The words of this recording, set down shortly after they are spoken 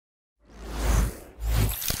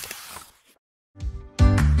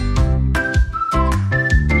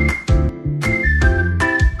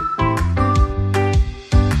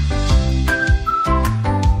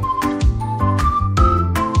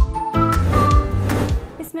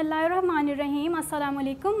Bismillahirrahmanirrahim.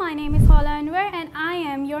 Assalamualaikum. My name is Hala Anwar and I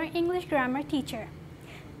am your English grammar teacher.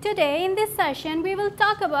 Today in this session we will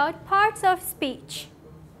talk about parts of speech.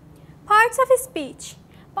 Parts of speech.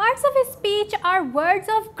 Parts of speech are words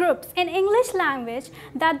of groups in English language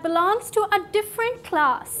that belongs to a different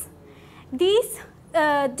class. These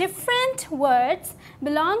different words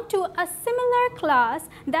belong to a similar class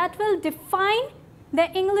that will define the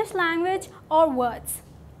English language or words.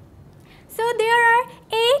 So there are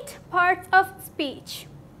 8 parts of speech.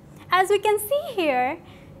 As we can see here,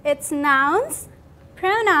 it's nouns,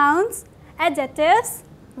 pronouns, adjectives,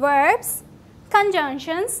 verbs,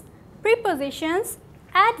 conjunctions, prepositions,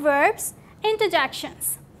 adverbs,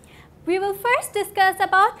 interjections. We will first discuss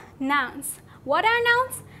about nouns. What are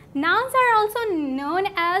nouns? Nouns are also known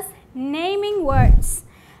as naming words.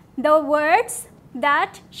 The words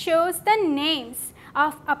that shows the names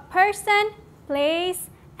of a person, place,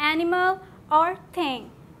 animal or thing.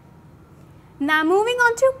 Now moving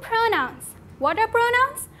on to pronouns. What are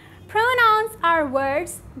pronouns? Pronouns are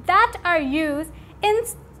words that are used in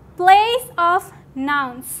place of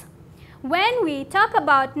nouns. When we talk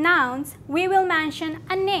about nouns, we will mention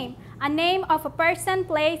a name of a person,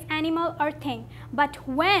 place, animal or thing. But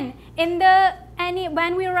when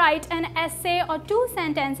we write an essay or 2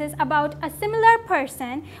 sentences about a similar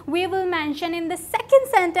person, we will mention in the second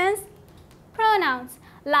sentence pronouns.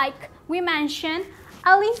 Like we mention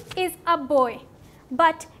Ali is a boy.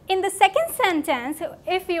 But in the second sentence,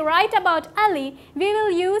 if we write about Ali, we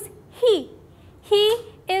will use he. He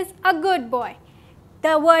is a good boy.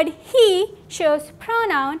 The word he shows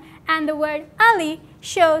pronoun and the word Ali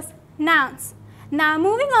shows nouns. Now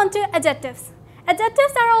moving on to adjectives.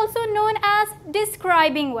 Adjectives are also known as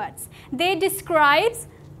describing words. They describe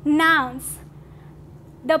nouns.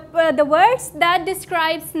 The words that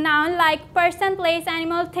describes noun like person, place,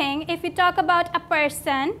 animal, thing. If we talk about a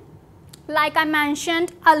person, like I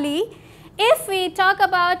mentioned Ali. If we talk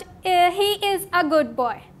about he is a good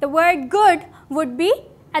boy, the word good would be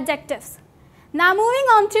adjectives. Now moving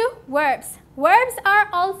on to verbs. Verbs are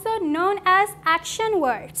also known as action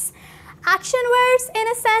words. Action words in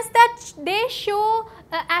a sense that they show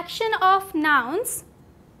action of nouns.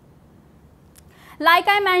 Like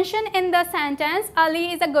I mentioned in the sentence,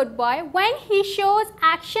 Ali is a good boy. When he shows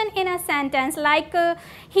action in a sentence like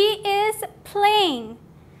he is playing,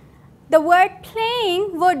 the word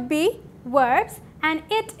playing would be verbs and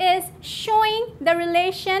it is showing the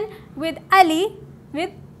relation with Ali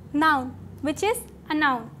with noun, which is a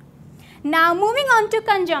noun. Now moving on to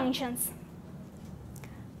conjunctions.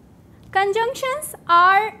 Conjunctions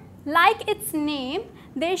are like its name.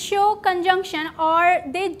 They show conjunction or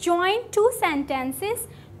they join 2 sentences,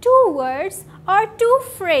 2 words or 2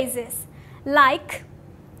 phrases. Like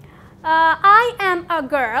I am a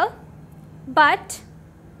girl but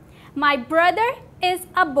my brother is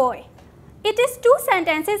a boy. It is 2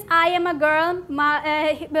 sentences. I am a girl,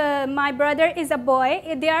 my brother is a boy.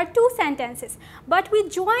 There are 2 sentences. But we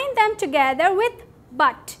join them together with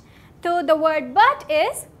but. So the word but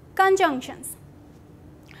is conjunctions.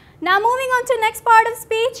 Now moving on to next part of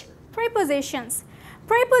speech, prepositions.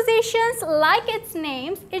 Prepositions, like its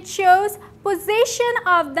names, it shows position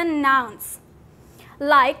of the nouns.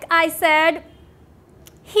 Like I said,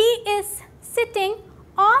 he is sitting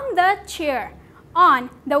on the chair.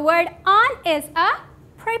 On, the word on is a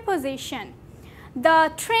preposition.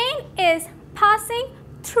 The train is passing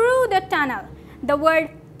through the tunnel. The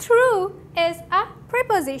word through is a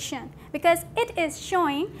preposition because it is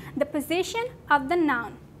showing the position of the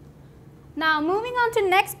noun. Now moving on to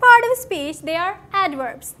next part of speech, they are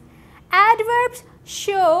adverbs. Adverbs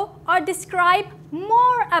show or describe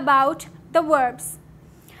more about the verbs.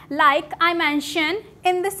 Like I mentioned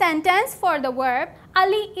in the sentence for the verb,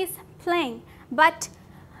 Ali is playing. But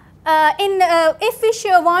if we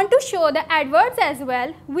want to show the adverbs as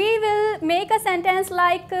well, we will make a sentence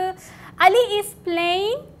like Ali is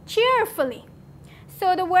playing cheerfully.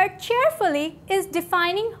 So the word cheerfully is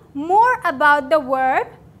defining more about the verb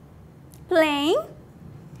playing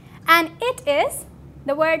and it is,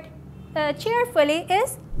 the word cheerfully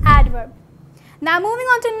is adverb. Now moving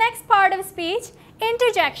on to next part of speech,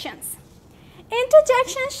 interjections.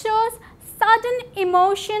 Interjection shows sudden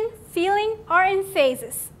emotion, feeling or in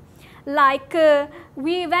phases. Like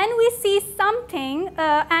when we see something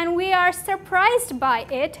and we are surprised by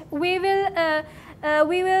it, we will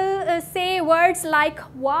say words like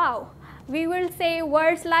wow. We will say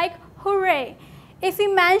words like hooray. If we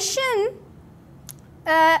mention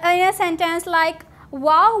in a sentence like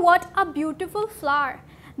wow, what a beautiful flower,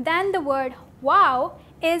 then the word wow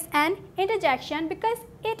is an interjection because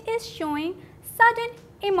it is showing sudden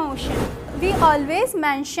emotion. We always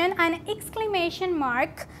mention an exclamation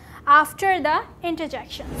mark after the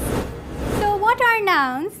interjections. So what are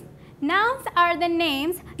nouns? Nouns are the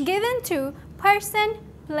names given to person,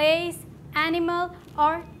 place, animal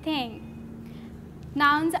or thing.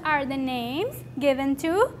 Nouns are the names given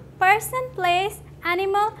to person, place,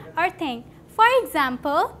 animal or thing. For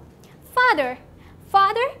example, father.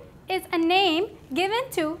 Father is a name given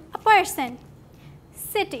to a person.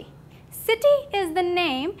 City. City is the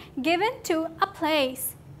name given to a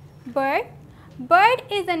place. Bird. Bird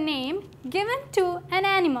is a name given to an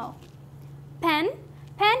animal. Pen.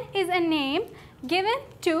 Pen is a name given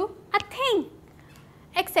to a thing,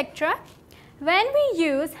 etc. When we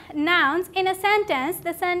use nouns in a sentence,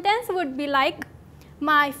 the sentence would be like,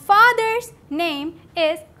 my father's name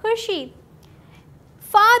is Khurshid.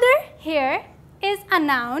 Father here is a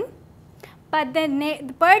noun, but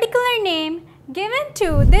the particular name given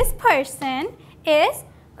to this person is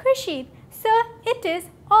Khurshid. So it is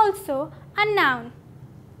also a noun.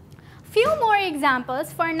 Few more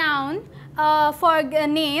examples for noun for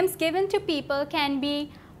names given to people can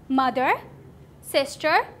be mother,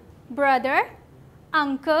 sister, brother,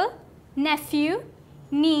 uncle, nephew,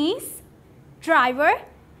 niece, driver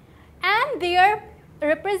and their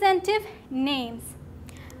representative names.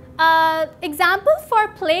 Example for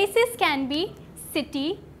places can be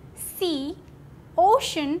city, sea,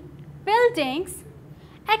 ocean, buildings,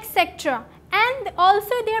 etc. and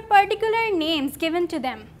also their particular names given to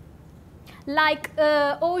them. Like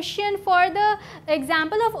ocean, for the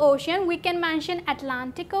example of ocean we can mention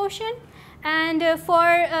Atlantic Ocean, and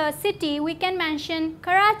for city we can mention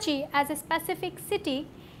Karachi as a specific city,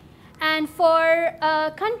 and for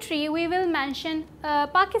country we will mention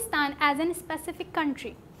Pakistan as a specific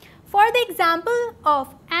country. For the example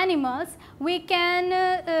of animals, we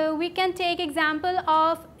can take example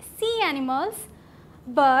of sea animals,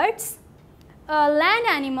 birds, land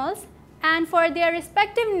animals, and for their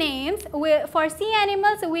respective names, for sea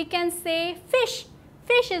animals we can say fish.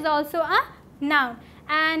 Fish is also a noun.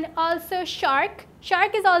 And also shark.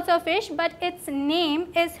 Shark is also a fish, but its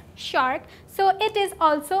name is shark, so it is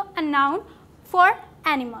also a noun for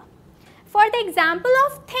animal. For the example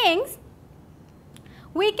of things,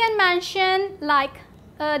 we can mention like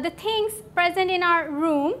the things present in our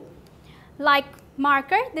room, like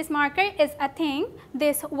marker. This marker is a thing.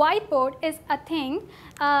 This whiteboard is a thing.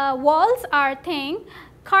 Walls are thing.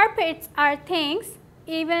 Carpets are things.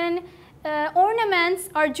 Even ornaments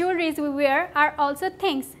or jewelries we wear are also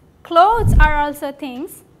things. Clothes are also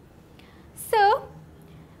things. So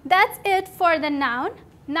that's it for the noun.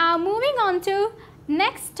 Now moving on to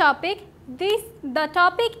next topic. The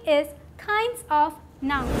topic is kinds of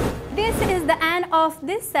noun. This is the end of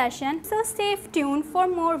this session, so stay tuned for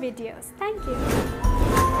more videos. Thank you.